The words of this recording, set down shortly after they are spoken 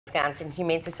Wisconsin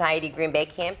Humane Society Green Bay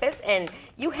campus, and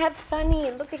you have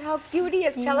Sunny. Look at how cute he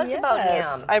is. Tell us about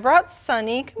him. I brought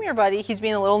Sunny. Come here, buddy. He's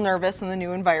being a little nervous in the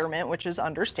new environment, which is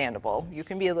understandable. You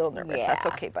can be a little nervous. Yeah. That's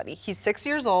okay, buddy. He's 6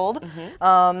 years old,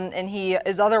 and he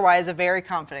is otherwise a very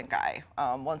confident guy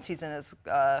once he's in his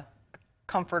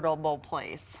comfortable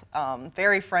place.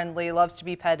 Very friendly, loves to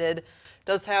be petted,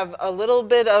 does have a little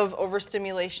bit of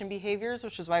overstimulation behaviors,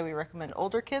 which is why we recommend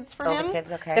older kids for him. Older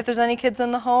kids, okay. If there's any kids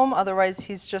in the home, otherwise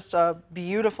he's just a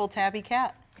beautiful tabby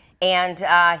cat. And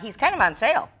he's kind of on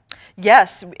sale.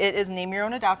 Yes, it is name your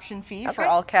own adoption fee for Okay.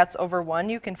 all cats over 1.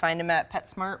 You can find him at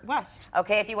PetSmart West.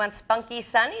 Okay, if you want Spunky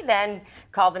Sunny, then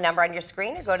call the number on your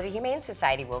screen or go to the Humane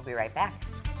Society. We'll be right back.